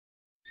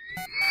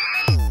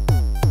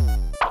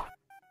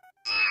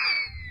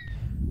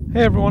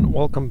Hey everyone,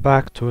 welcome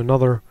back to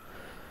another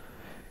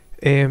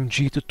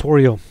AMG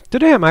tutorial.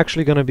 Today I'm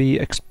actually going to be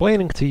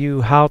explaining to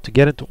you how to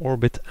get into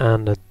orbit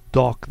and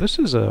dock. This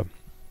is a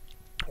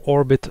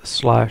orbit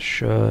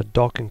slash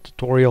docking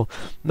tutorial.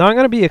 Now I'm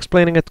going to be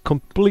explaining it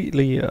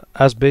completely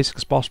as basic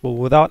as possible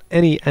without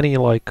any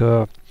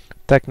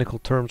technical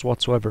terms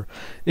whatsoever.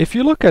 If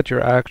you look at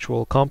your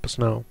actual compass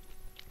now,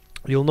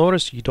 you'll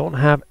notice you don't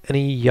have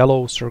any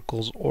yellow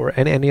circles or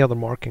any other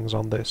markings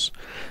on this.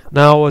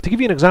 Now, to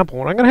give you an example,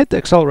 when I'm going to hit the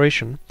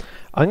acceleration,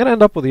 I'm going to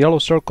end up with a yellow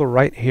circle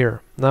right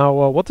here. Now,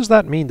 what does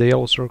that mean, the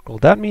yellow circle?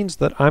 That means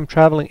that I'm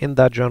traveling in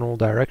that general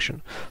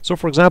direction. So,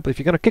 for example, if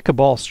you're going to kick a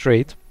ball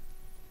straight,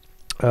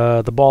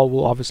 the ball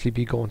will obviously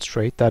be going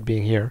straight, that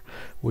being here,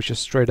 which is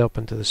straight up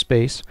into the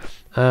space.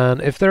 And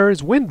if there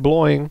is wind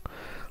blowing,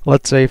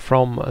 let's say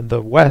from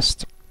the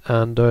west,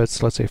 and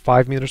it's, let's say,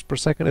 5 meters per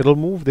second, it'll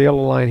move the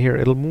yellow line here,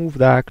 it'll move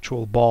the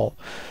actual ball.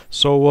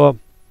 So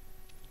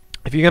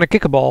if you're going to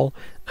kick a ball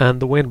and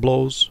the wind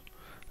blows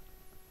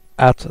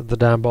at the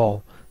damn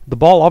ball, the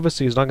ball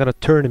obviously is not going to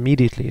turn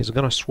immediately, it's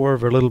going to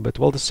swerve a little bit.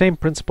 Well, the same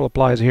principle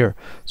applies here.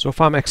 So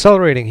if I'm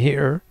accelerating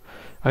here,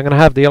 I'm going to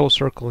have the yellow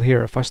circle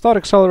here. If I start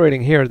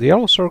accelerating here, the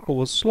yellow circle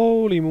will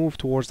slowly move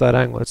towards that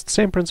angle. It's the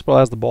same principle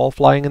as the ball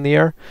flying in the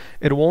air.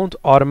 It won't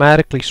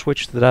automatically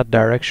switch to that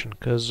direction,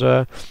 because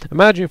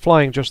imagine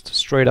flying just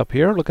straight up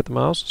here. Look at the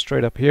mouse,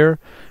 straight up here,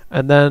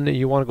 and then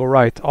you want to go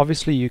right.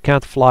 Obviously you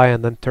can't fly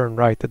and then turn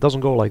right. It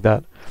doesn't go like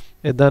that.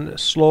 It then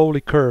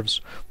slowly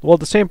curves. Well,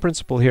 the same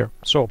principle here.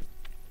 So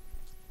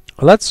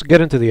let's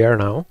get into the air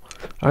now.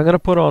 I'm going to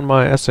put on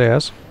my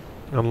SAS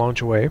and launch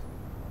away.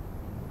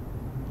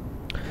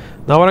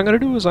 Now what I'm going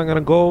to do is I'm going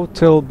to go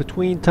till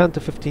between 10 to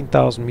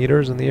 15,000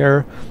 meters in the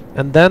air,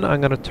 and then I'm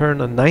going to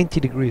turn a 90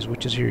 degrees,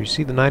 which is here. You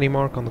see the 90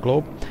 mark on the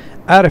globe,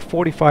 at a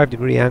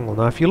 45-degree angle.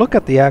 Now if you look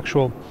at the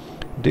actual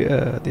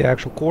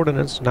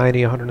coordinates,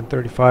 90,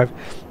 135,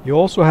 you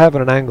also have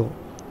at an angle.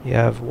 You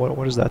have,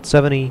 what is that,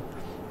 70,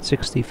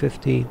 60,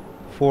 50,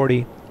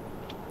 40.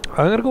 I'm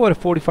going to go at a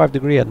 45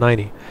 degree at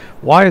 90.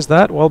 Why is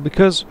that? Well,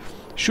 because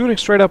shooting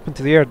straight up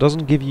into the air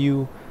doesn't give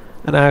you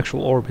an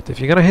actual orbit. If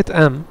you're going to hit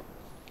M,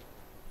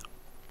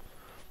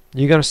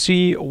 you're going to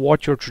see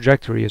what your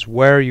trajectory is,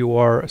 where you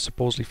are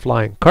supposedly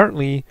flying.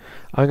 Currently,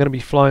 I'm going to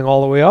be flying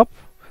all the way up,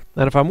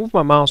 and if I move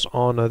my mouse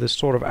on this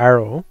sort of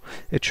arrow,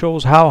 it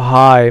shows how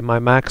high my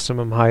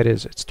maximum height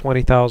is. It's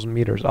 20,000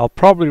 meters. I'll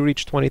probably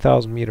reach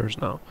 20,000 meters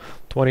now.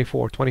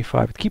 24,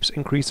 25. It keeps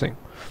increasing.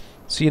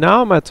 See,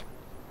 now I'm at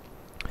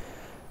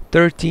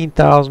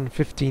 13,000,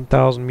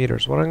 15,000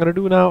 meters. What I'm going to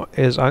do now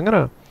is I'm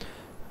going to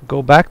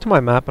go back to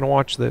my map and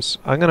watch this.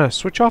 I'm going to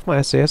switch off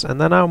my SAS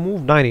and then I'll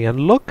move 90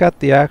 and look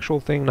at the actual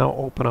thing now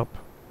open up.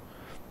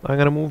 I'm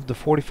going to move the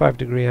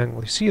 45-degree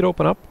angle. You see it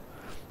open up?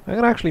 I'm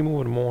going to actually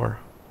move it more.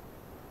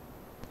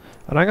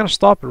 And I'm going to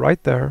stop it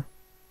right there.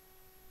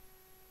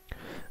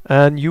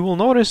 And you will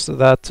notice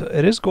that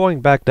it is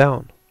going back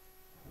down.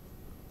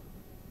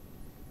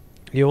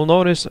 You will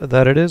notice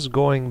that it is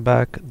going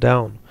back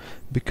down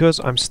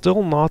because I'm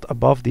still not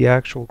above the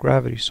actual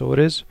gravity. So it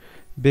is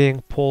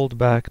being pulled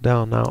back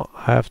down. Now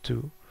I have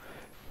to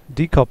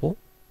decouple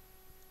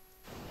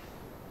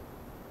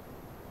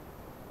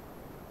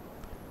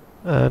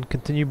and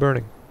continue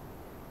burning.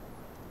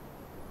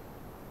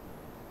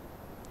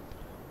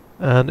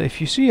 And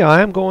if you see,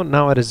 I am going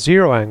now at a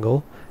 0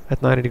 angle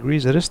at 90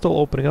 degrees. It is still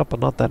opening up,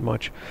 but not that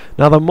much.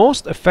 Now the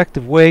most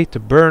effective way to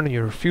burn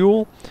your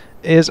fuel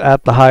is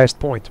at the highest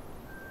point.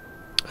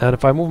 And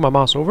if I move my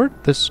mouse over,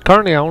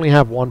 currently I only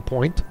have 1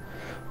 point.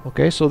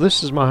 Okay, so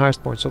this is my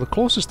highest point. So the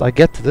closest I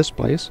get to this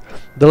place,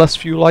 the less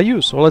fuel I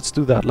use. So let's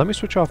do that. Let me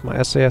switch off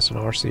my SAS and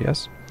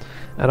RCS.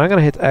 And I'm going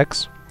to hit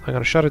X. I'm going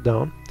to shut it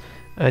down.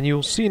 And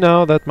you'll see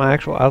now that my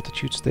actual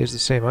altitude stays the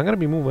same. I'm going to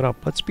be moving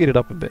up. Let's speed it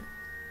up a bit.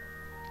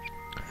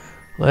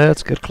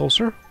 Let's get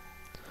closer.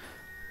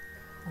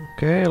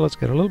 Okay, let's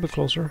get a little bit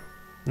closer.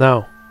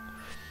 Now,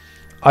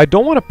 I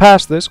don't want to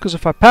pass this, because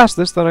if I pass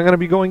this, then I'm going to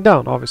be going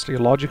down. Obviously,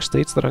 logic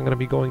states that I'm going to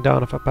be going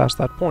down if I pass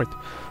that point.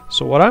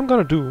 So what I'm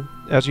going to do,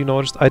 as you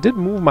noticed, I did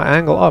move my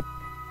angle up,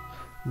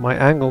 my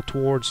angle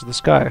towards the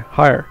sky,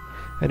 higher.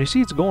 And you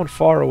see it's going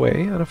far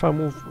away, and if I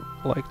move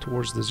like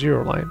towards the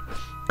 0 line,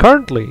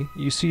 currently,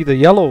 you see the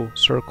yellow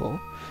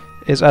circle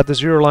is at the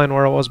 0 line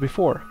where I was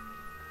before.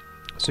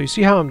 So you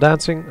see how I'm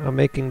dancing? I'm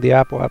making the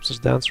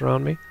apoapsis dance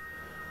around me.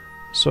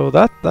 So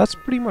that's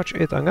pretty much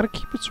it. I'm going to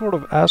keep it sort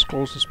of as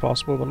close as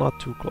possible, but not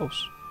too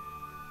close.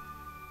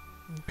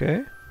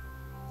 Okay.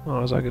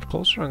 Well, as I get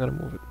closer, I'm going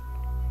to move it.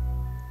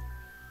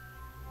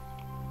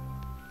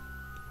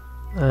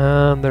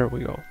 And there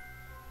we go.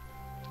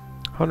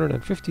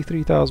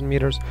 153,000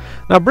 meters.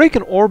 Now,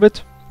 breaking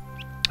orbit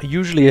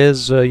usually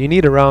is, you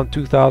need around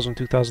 2,000,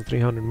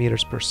 2,300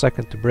 meters per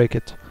second to break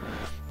it.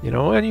 You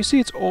know, and you see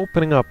it's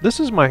opening up. This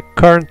is my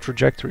current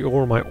trajectory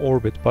or my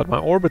orbit, but my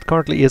orbit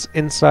currently is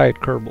inside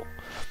Kerbal.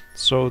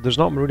 So there's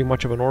not really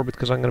much of an orbit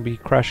because I'm going to be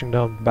crashing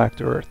down back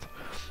to Earth.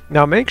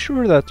 Now make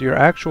sure that your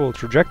actual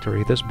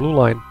trajectory, this blue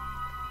line,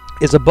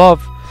 is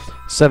above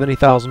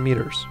 70,000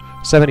 meters.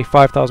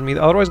 75,000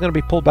 meters. Otherwise, it's going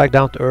to be pulled back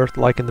down to Earth,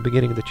 like in the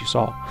beginning that you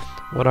saw.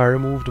 When I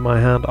removed my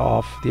hand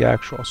off the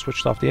actual,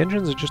 switched off the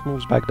engines, it just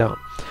moves back down.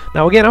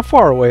 Now again, I'm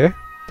far away.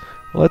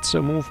 Let's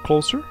move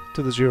closer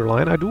to the 0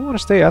 line. I do want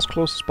to stay as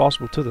close as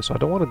possible to this. I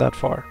don't want it that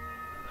far.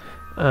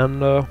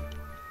 And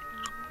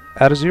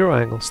at a 0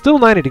 angle. Still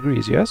 90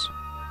 degrees, yes?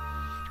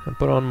 And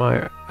put on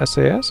my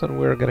SAS, and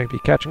we're going to be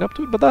catching up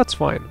to it, but that's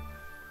fine.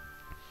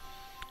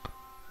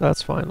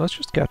 That's fine. Let's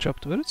just catch up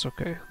to it. It's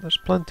okay. There's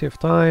plenty of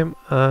time,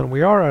 and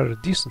we are at a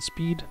decent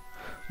speed.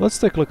 Let's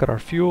take a look at our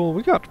fuel.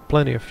 We got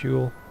plenty of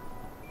fuel.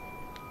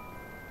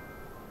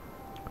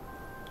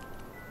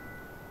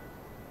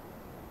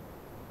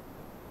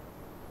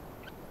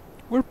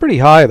 We're pretty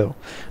high though.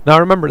 Now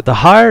remember, the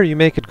higher you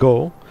make it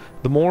go,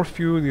 the more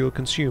fuel you'll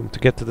consume to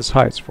get to this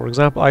height. For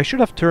example, I should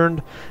have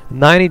turned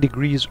 90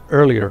 degrees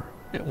earlier.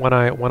 When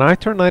I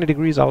turned 90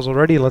 degrees, I was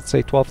already, let's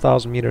say,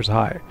 12,000 meters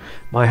high.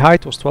 My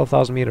height was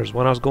 12,000 meters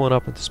when I was going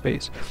up into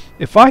space.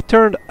 If I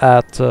turned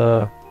at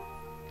 10,000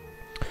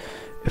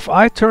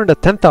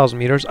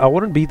 meters, I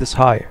wouldn't be this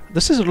high.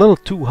 This is a little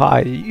too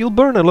high. You'll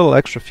burn a little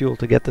extra fuel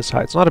to get this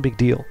high. It's not a big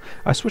deal.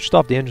 I switched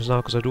off the engines now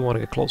because I do want to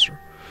get closer.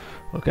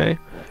 Okay,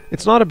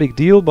 it's not a big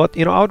deal, but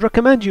you know, I would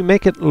recommend you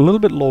make it a little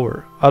bit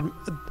lower. I'd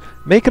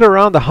make it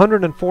around the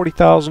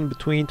 140,000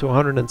 between to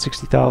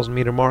 160,000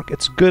 meter mark.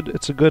 It's good.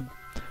 It's a good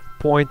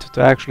point to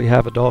actually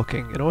have a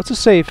docking. You know, it's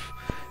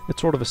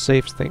sort of a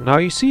safe thing. Now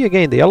you see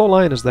again, the yellow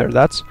line is there.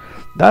 That's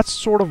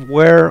sort of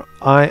where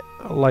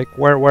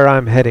where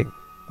I'm heading,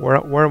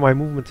 where my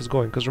movement is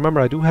going. Because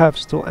remember, I do have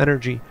still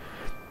energy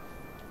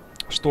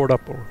stored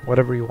up, or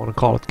whatever you want to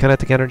call it,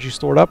 kinetic energy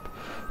stored up.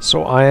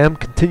 So I am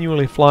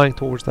continually flying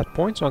towards that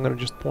point, so I'm going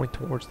to just point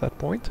towards that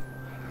point,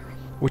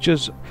 which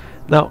is,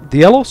 now the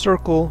yellow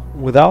circle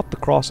without the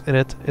cross in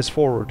it is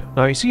forward.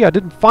 Now you see I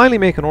didn't finally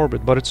make an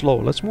orbit, but it's low.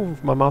 Let's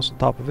move my mouse on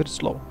top of it.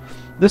 It's low.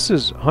 This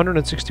is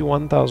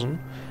 161,000,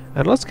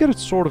 and let's get it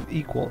sort of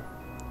equal.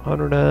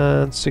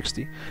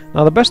 160.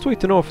 Now the best way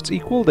to know if it's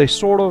equal, they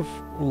sort of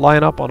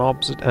line up on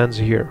opposite ends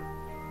here.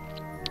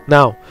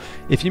 Now,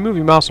 if you move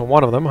your mouse on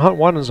one of them,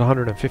 one is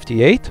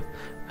 158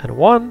 and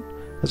one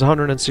is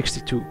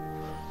 162.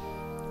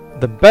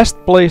 The best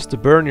place to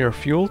burn your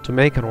fuel to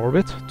make an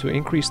orbit, to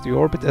increase the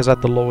orbit, is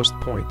at the lowest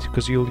point,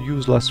 because you'll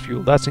use less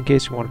fuel. That's in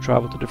case you want to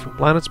travel to different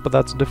planets, but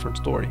that's a different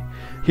story.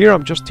 Here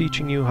I'm just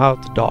teaching you how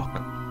to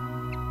dock.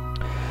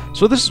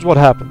 So this is what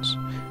happens.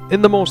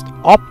 In the most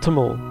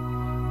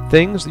optimal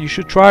things, you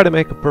should try to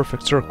make a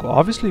perfect circle.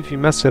 Obviously, if you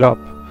mess it up,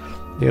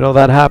 you know,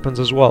 that happens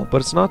as well, but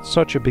it's not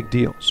such a big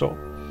deal. So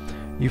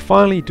you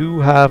finally do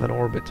have an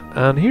orbit,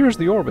 and here's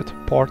the orbit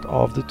part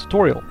of the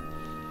tutorial.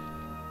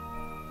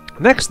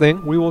 Next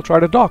thing, we will try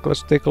to dock.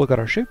 Let's take a look at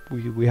our ship.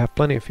 We have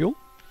plenty of fuel.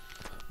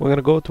 We're going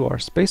to go to our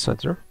space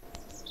center,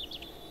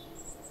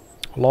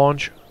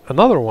 launch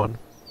another one.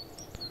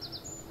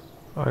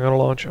 I'm going to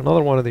launch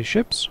another one of these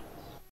ships.